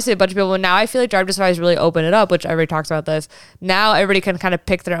was obviously a bunch of people, but now I feel like Drive to Survive has really opened it up, which everybody talks about this. Now everybody can kind of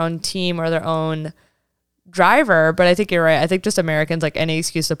pick their own team or their own driver, but I think you're right. I think just Americans, like any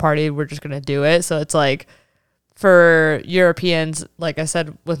excuse to party, we're just going to do it. So it's like for Europeans, like I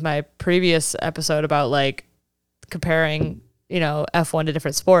said with my previous episode about like comparing, F1 to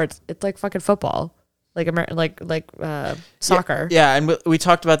different sports, it's like fucking football, like soccer. Yeah, and we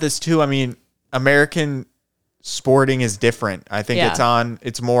talked about this too. I mean, American sporting is different. I think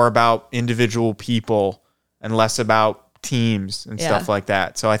it's more about individual people and less about teams and stuff like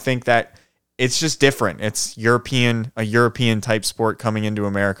that. So I think that it's just different. It's a European type sport coming into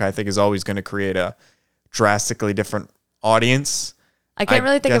America, I think is always going to create a drastically different audience. I can't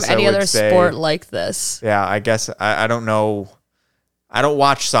really think of any other sport like this. Yeah, I guess I don't know. I don't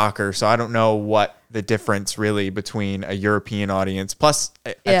watch soccer, so I don't know what the difference really between a European audience. Plus,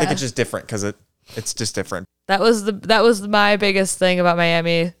 I think it's just different because it's just different. That was my biggest thing about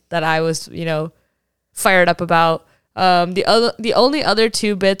Miami that I was, fired up about. The only other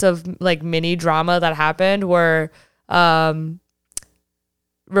two bits of like mini drama that happened were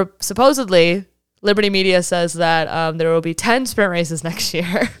supposedly Liberty Media says that there will be 10 sprint races next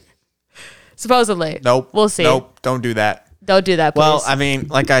year. Supposedly. Nope. We'll see. Nope. Don't do that. Don't do that, please. Well, I mean,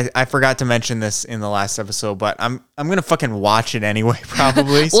 like I forgot to mention this in the last episode, but I'm gonna fucking watch it anyway,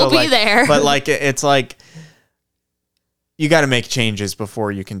 probably. We'll be there. But like it's like you got to make changes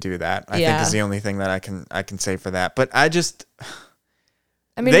before you can do that. I think is the only thing that I can say for that. But they just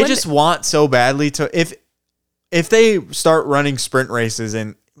want so badly to if they start running sprint races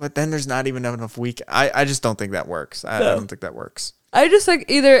but then there's not even enough week. I just don't think that works. I don't think that works. I just think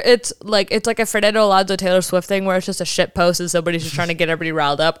either it's like a Fernando Alonso Taylor Swift thing where it's just a shit post and somebody's just trying to get everybody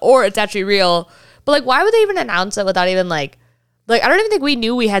riled up, or it's actually real. But like, why would they even announce it without even like I don't even think we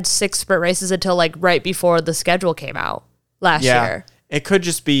knew we had 6 sprint races until like right before the schedule came out last year. It could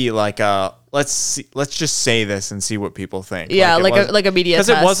just be like let's just say this and see what people think. Yeah, like a media test.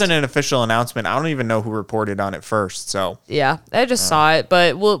 Because it wasn't an official announcement. I don't even know who reported on it first. So yeah, I just saw it,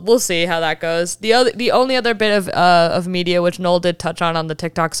 but we'll see how that goes. The only other bit of media which Noel did touch on the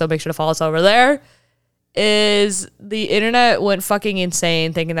TikTok, so make sure to follow us over there, is the internet went fucking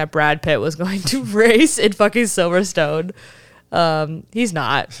insane thinking that Brad Pitt was going to race in fucking Silverstone. He's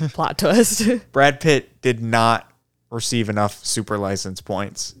not. Plot twist. Brad Pitt did not receive enough super license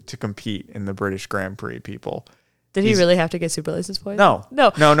points to compete in the British Grand Prix, people. Did he really have to get super license points? No.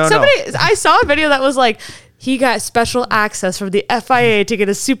 I saw a video that was like, he got special access from the FIA to get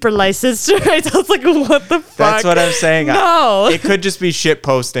a super license. Right? I was like, what the fuck? That's what I'm saying. No. It could just be shit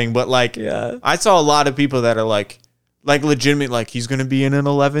posting, but like, I saw a lot of people that are like legitimate, like he's going to be in an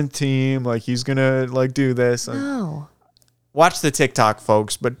 11th team. Like he's going to like do this. No. Watch the TikTok,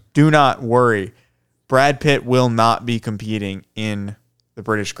 folks, but do not worry. Brad Pitt will not be competing in the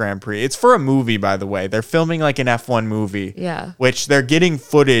British Grand Prix. It's for a movie, by the way. They're filming like an F1 movie. Yeah. Which they're getting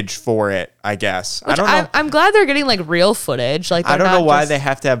footage for it, I guess. Which I don't know. I'm glad they're getting like real footage. Like I don't know why they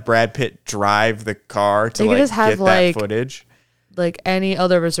have to have Brad Pitt drive the car to like just have, get like, that footage. Like any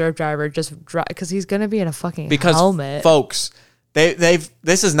other reserve driver just drive, because he's gonna be in a fucking helmet. Folks,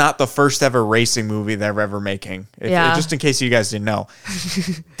 this is not the first ever racing movie they're ever making. Just in case you guys didn't know.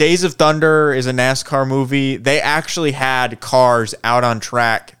 Days of Thunder is a NASCAR movie. They actually had cars out on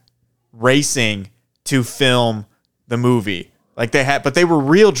track racing to film the movie. Like but they were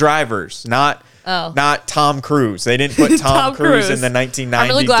real drivers, not Tom Cruise. They didn't put Tom Cruise in the 1990 I'm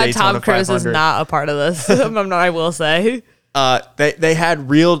really glad Daytona Tom Cruise 500. is not a part of this. I will say. They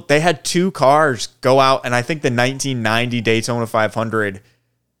had two cars go out, and I think the 1990 Daytona 500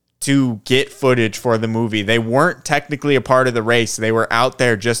 to get footage for the movie. They weren't technically a part of the race. They were out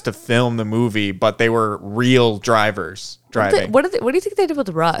there just to film the movie, but they were real drivers driving. What do you think they did with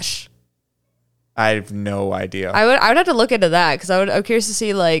Rush? I have no idea. I would have to look into that because I'm curious to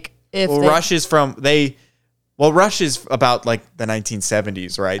see like if Rush is Rush is about like the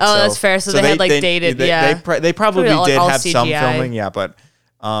 1970s, right? Oh, that's fair. So they had like dated, They probably did have CGI. some filming, yeah. But,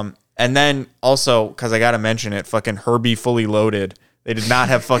 and then also, because I got to mention it, fucking Herbie Fully Loaded. They did not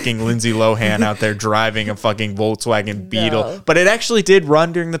have fucking Lindsay Lohan out there driving a fucking Volkswagen Beetle. No. But it actually did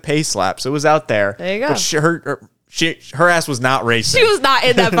run during the pace laps. It was out there. There you go. But her ass was not racing. She was not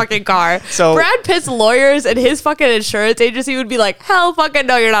in that fucking car. So Brad Pitt's lawyers and his fucking insurance agency would be like, hell fucking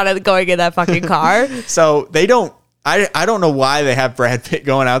no, you're not going in that fucking car. So they don't. I don't know why they have Brad Pitt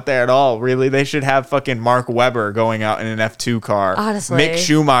going out there at all, really. They should have fucking Mark Webber going out in an F2 car. Honestly. Mick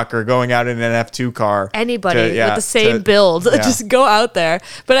Schumacher going out in an F2 car. Anybody with the same build. Yeah. Just go out there.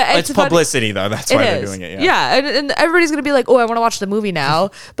 But it's publicity, though. That's why they're doing it. Yeah, and everybody's going to be like, oh, I want to watch the movie now.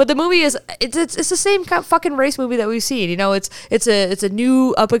 But the movie it's the same kind of fucking race movie that we've seen. You know, it's a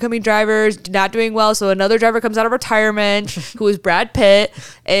new up-and-coming driver not doing well. So another driver comes out of retirement who is Brad Pitt,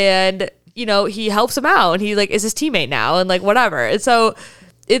 and you know, he helps him out and he like is his teammate now and like whatever. And so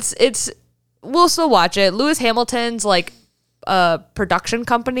it's we'll still watch it. Lewis Hamilton's like production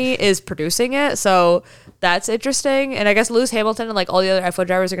company is producing it. So that's interesting. And I guess Lewis Hamilton and like all the other F1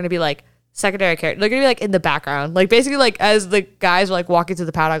 drivers are going to be like secondary characters. They're going to be like in the background. Like basically like as the guys are like walking through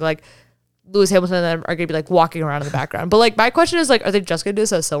the paddock, like Lewis Hamilton and them are going to be like walking around in the background. But like my question is like, are they just going to do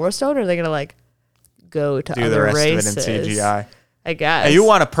this at Silverstone or are they going to like go to do other the rest races? of it in CGI? I guess. Hey, you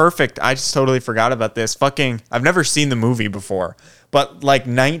want a perfect, I just totally forgot about this. I've never seen the movie before, but like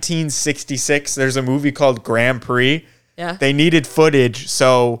 1966, there's a movie called Grand Prix. Yeah. They needed footage,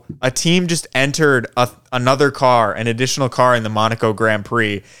 so a team just entered another car, an additional car in the Monaco Grand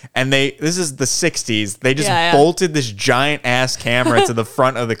Prix, and this is the 60s. They just bolted this giant ass camera to the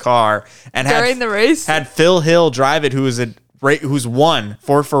front of the car and during the race had Phil Hill drive it, who's won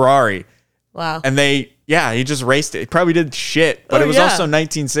for Ferrari. Wow. And he just raced it. He probably did shit, but it was also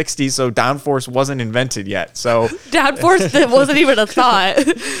 1960, so downforce wasn't invented yet. So downforce wasn't even a thought.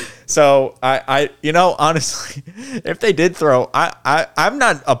 So I honestly, if they did throw, I'm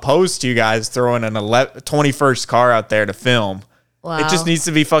not opposed to you guys throwing an 21st car out there to film. Wow. It just needs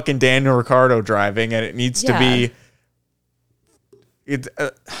to be fucking Daniel Ricciardo driving, and it needs to be.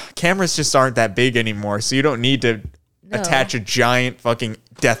 Cameras just aren't that big anymore, so you don't need to attach a giant fucking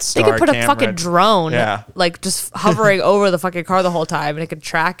Death Star. They could put camera. a fucking drone, like just hovering over the fucking car the whole time, and it could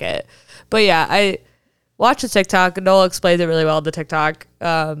track it. But yeah, I watch the TikTok. Noel explains it really well in the TikTok.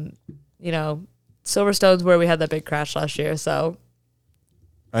 Silverstone's where we had that big crash last year. So,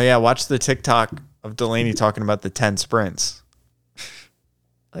 oh yeah, watch the TikTok of Delaney talking about the 10 sprints.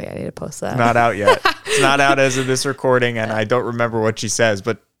 Oh yeah, I need to post that. Not out yet. It's not out as of this recording, and I don't remember what she says,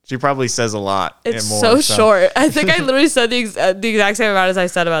 but she probably says a lot. It's so short. I think I literally said the exact same amount as I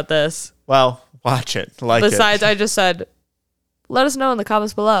said about this. Well, watch it. Besides, I just said, let us know in the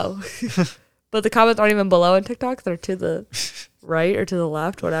comments below. But the comments aren't even below in TikTok. They're to the right or to the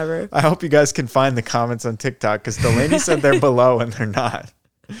left, whatever. I hope you guys can find the comments on TikTok because Delaney said they're below and they're not.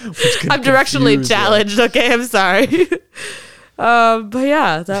 I'm directionally challenged. Okay, I'm sorry. But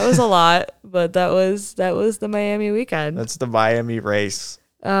yeah, that was a lot. But that was the Miami weekend. That's the Miami race.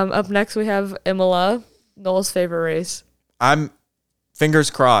 Up next, we have Imola, Noel's favorite race. I'm fingers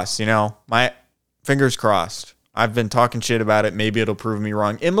crossed, my fingers crossed. I've been talking shit about it. Maybe it'll prove me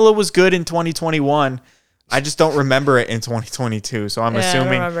wrong. Imola was good in 2021. I just don't remember it in 2022. So I'm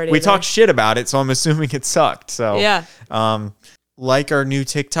assuming we talked shit about it. So I'm assuming it sucked. So yeah. Like our new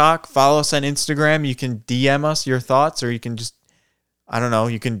TikTok, follow us on Instagram. You can DM us your thoughts, or you can just, I don't know,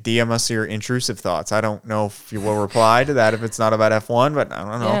 you can DM us your intrusive thoughts. I don't know if you will reply to that if it's not about F1, but I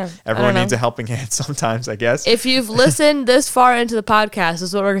don't know. Yeah, everyone needs a helping hand sometimes, I guess. If you've listened this far into the podcast, this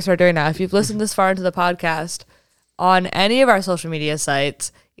is what we're going to start doing now. If you've listened this far into the podcast on any of our social media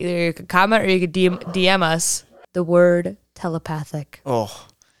sites, either you could comment or you could DM us the word telepathic. Oh,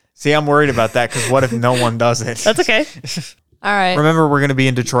 see, I'm worried about that because what if no one does it? That's okay. All right. Remember, we're going to be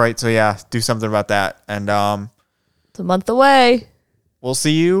in Detroit, so yeah, do something about that. And it's a month away. We'll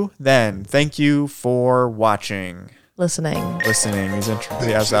see you then. Thank you for watching. Listening. These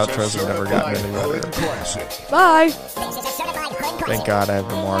outros have never gotten any better. Bye. Thank God I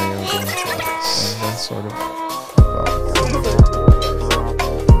have a Mario game. So that's sort of...